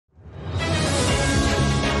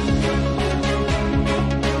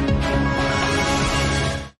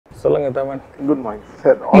Solanga Thaman. Good morning,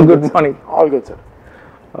 sir. All Good morning. All good, sir.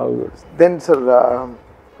 All good. Then, sir,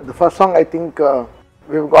 the first song, I think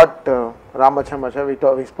we've got Ramacha Macha.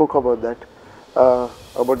 We spoke about that,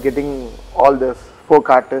 about getting all the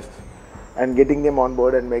folk artists and getting them on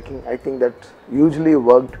board and making. I think that hugely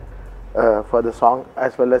worked for the song,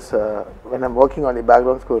 as well as when I'm working on the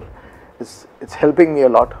background score. It's helping me a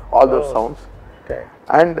lot, all those sounds. Okay.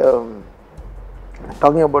 And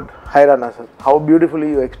talking about Hyraanaa, sir, how beautifully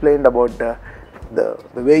you explained about the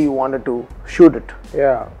way you wanted to shoot it.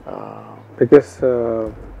 Yeah. Because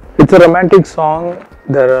it's a romantic song.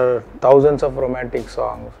 There are thousands of romantic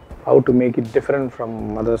songs. How to make it different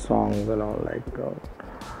from other songs and all like.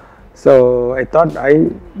 So I thought I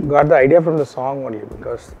got the idea from the song only,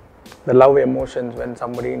 because the love emotions when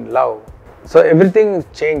somebody in love. So everything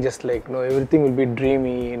changes, like everything will be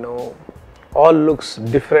dreamy, all looks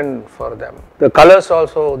different for them. The colors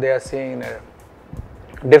also they are seeing in a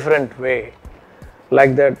different way.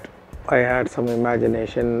 Like that, I had some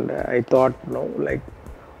imagination. I thought, like,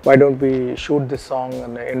 why don't we shoot this song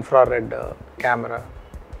on an infrared camera?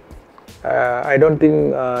 I don't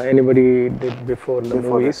think anybody did before the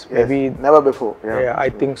movies. Yes. Maybe never before. Yeah, I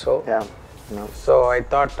think so. Yeah. No. So I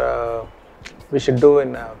thought we should do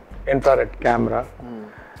an infrared camera,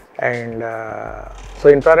 and so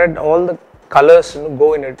infrared, all the colors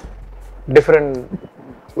go in a different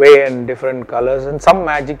way and different colors, and some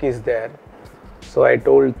magic is there. So I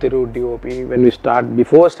told Thiru DOP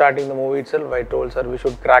before starting the movie itself, I told sir we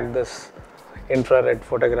should crack this infrared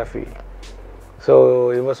photography.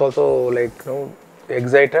 So he was also like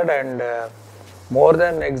excited, and more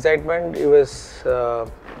than excitement, he was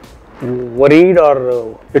worried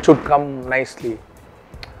or it should come nicely.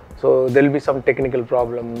 So there will be some technical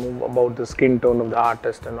problem about the skin tone of the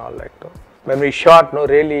artist and all like that. When we shot,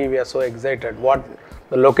 really we are so excited.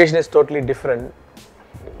 The location is totally different,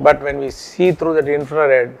 but when we see through that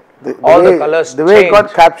infrared, all the colors change. The way it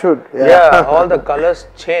got captured. Yeah, all the colors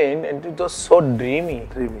change, and it was so dreamy.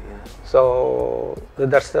 So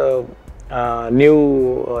that's the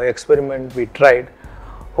new experiment we tried.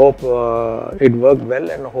 Hope it worked well,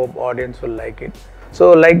 and hope audience will like it.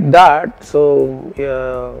 So like that, so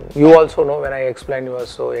you also know when I explained, you were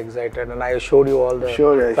so excited, and I showed you all the I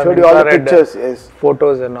showed you all the pictures, yes,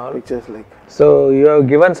 photos and all. Pictures like. So you have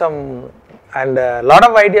given some, and a lot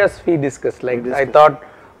of ideas we discussed. Like I thought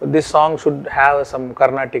this song should have some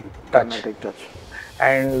Carnatic touch.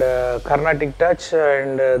 And Carnatic touch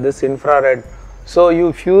and this infrared. So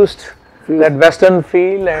you fused that Western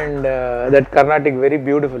feel and that Carnatic very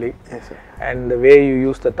beautifully. Yes, sir. And the way you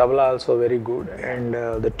used the tabla also very good, and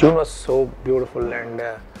the tune was so beautiful, and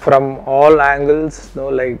from all angles,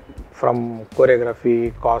 like from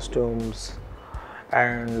choreography, costumes,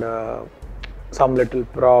 and some little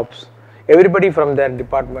props. Everybody from their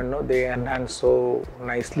department, they enhanced so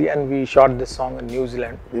nicely, and we shot this song in New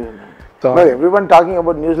Zealand. So everyone talking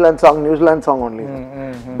about New Zealand song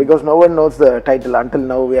only, because no one knows the title. Until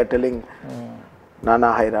now we are telling Naa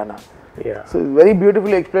Naa Hyraanaa. Yeah. So very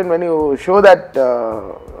beautifully explained when you show that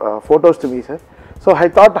photos to me, sir. So I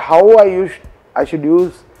thought how I should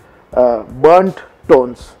use burnt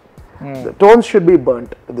tones. The tones should be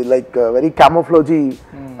burnt, like very camouflagey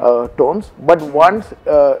tones. But once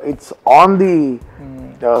it's on the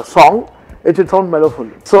song, it should sound mellowful.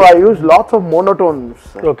 So I use lots of monotones.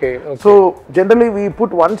 Okay. So generally we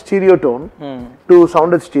put one stereo tone to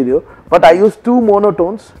sound it stereo, but I use two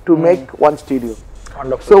monotones to make one stereo.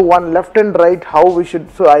 Wonderful. So one left and right, how we should.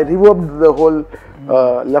 So I reverbed the whole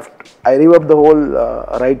left. I reverbed the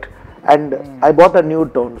whole right, and I bought a new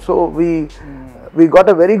tone. So we got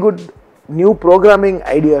a very good new programming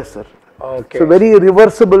idea, sir. Okay. So very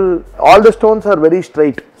reversible. All the tones are very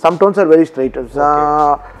straight. Some tones are very straight.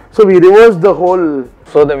 Okay. So we reverse the whole.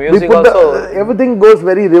 So the music also. Everything goes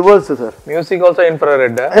very reverse, sir. Music also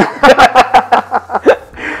infrared.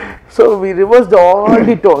 So we reversed all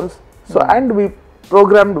the tones. So and we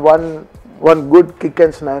programmed one good kick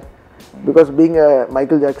and snare, because being a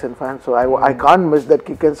Michael Jackson fan, so I can't miss that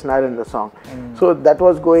kick and snare in the song. So that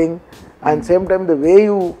was going, and same time the way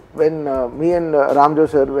when me and Ramjo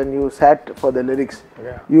sir, when you sat for the lyrics,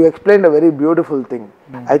 you explained a very beautiful thing.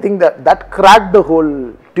 I think that cracked the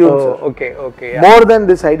whole tune, sir. Okay. Yeah. More than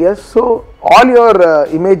this ideas. So all your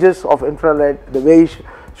images of infrared, the way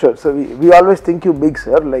sure. So we always think you big,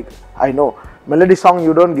 sir. Like I know melody song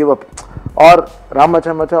you don't give up, or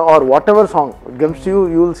Ramacha Macha or whatever song comes to you,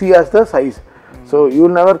 you will see as the size. So you will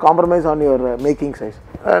never compromise on your making size.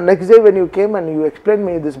 Next day when you came and you explained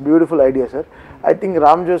me this beautiful idea, sir, I think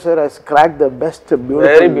Ramjo sir has cracked the best beautiful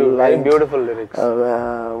Very lines. beautiful lyrics.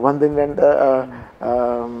 One thing when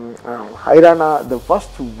Hyraanaa, the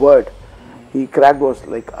first word he cracked was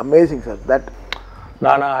like amazing, sir. That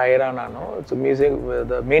Naa Naa Hyraanaa, no? It's a music with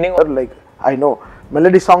the meaning or like, I know,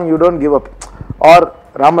 melody song you don't give up, or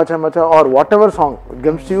Ramacha Macha or whatever song it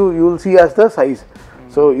comes to you, you will see as the size.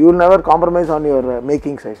 So you will never compromise on your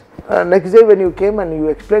making size. Next day when you came and you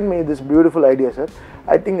explained me this beautiful idea, sir,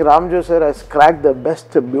 I think Ramjo sir has cracked the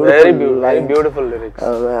best beautiful very lines. beautiful lyrics.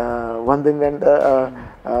 One thing when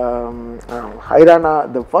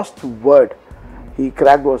Hyraanaa, the first word he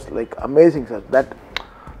cracked was like amazing, sir. That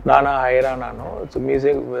Naa Naa Hyraanaa, no? It's a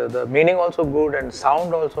music with the meaning also good and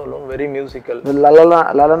sound also, no? Very musical. the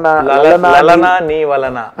lalana Lalana ni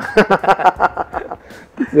valana.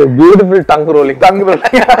 It's a beautiful tongue rolling.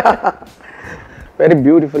 Very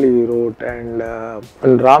beautifully he wrote, and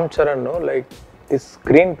Ram Charan, no, like his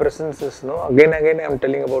screen presence is, no, again I'm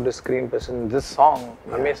telling about his screen presence. This song,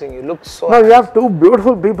 amazing. He looks so. No, you have two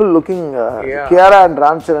beautiful people looking, Kiara and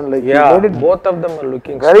Ram Charan. Like made it, both of them are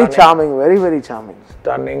looking very stunning. charming, very charming.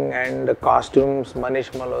 Stunning, and the costumes,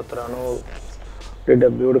 Manish Malhotra, no, did a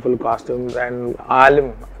beautiful costumes, and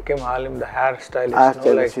Alim, the hairstylist,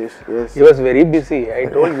 no, like, yes. he was very busy. I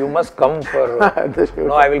told you must come for,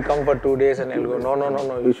 no, I will come for 2 days, and he'll go,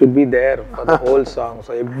 no, you should be there for the whole song.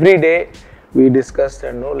 So every day we discussed,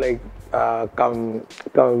 and no, like,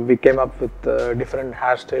 we came up with different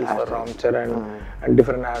hairstyles for Ram Charan and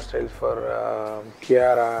different hairstyles for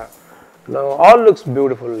Kiara. No, all looks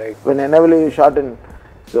beautiful. Like whenever you shot in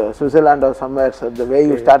Switzerland or somewhere, so the way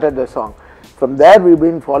you started the song, from there we've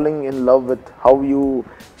been falling in love with how you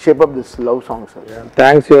shape up this love song, sir. Yeah.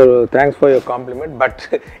 Thanks for your compliment, but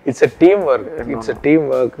it's a teamwork.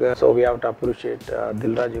 Teamwork. So we have to appreciate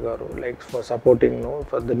Dilraj Garu, like, for supporting, no,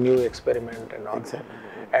 for the new experiment and all. Exactly.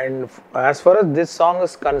 And as far as this song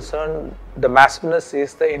is concerned, the massiveness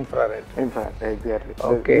is the infrared. Infrared, exactly.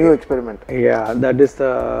 Okay. The new experiment. Yeah, that is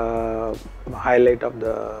the highlight of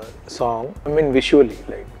the song. I mean, visually,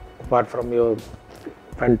 like, apart from your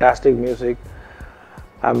fantastic music,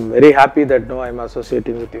 I'm very happy that I'm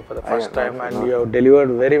associating with you for the first time, and you have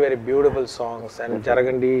delivered very beautiful songs, and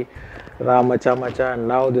Jaragandi, Ramacha Macha, and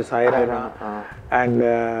now this Hyraanaa, and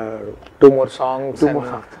 2 more songs,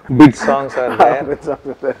 beat songs are there.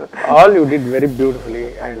 All you did very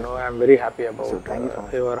beautifully. I know, I'm very happy about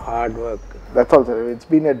your hard work. That's all, sir. It's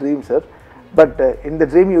been a dream, sir. But in the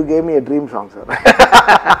dream, you gave me a dream song, sir.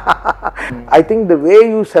 I think the way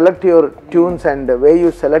you select your tunes and the way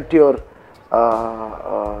you select your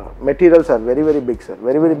materials are very big, sir.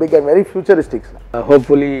 Very big and very futuristic, sir.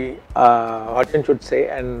 Hopefully, audience should say,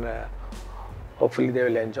 and hopefully they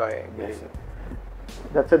will enjoy. Yes, sir.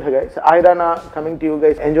 That's it, guys. Hyraanaa coming to you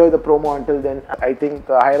guys. Enjoy the promo until then. I think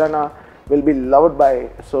Hyraanaa will be loved by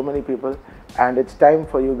so many people, and it's time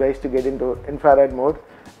for you guys to get into infrared mode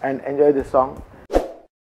and enjoy this song.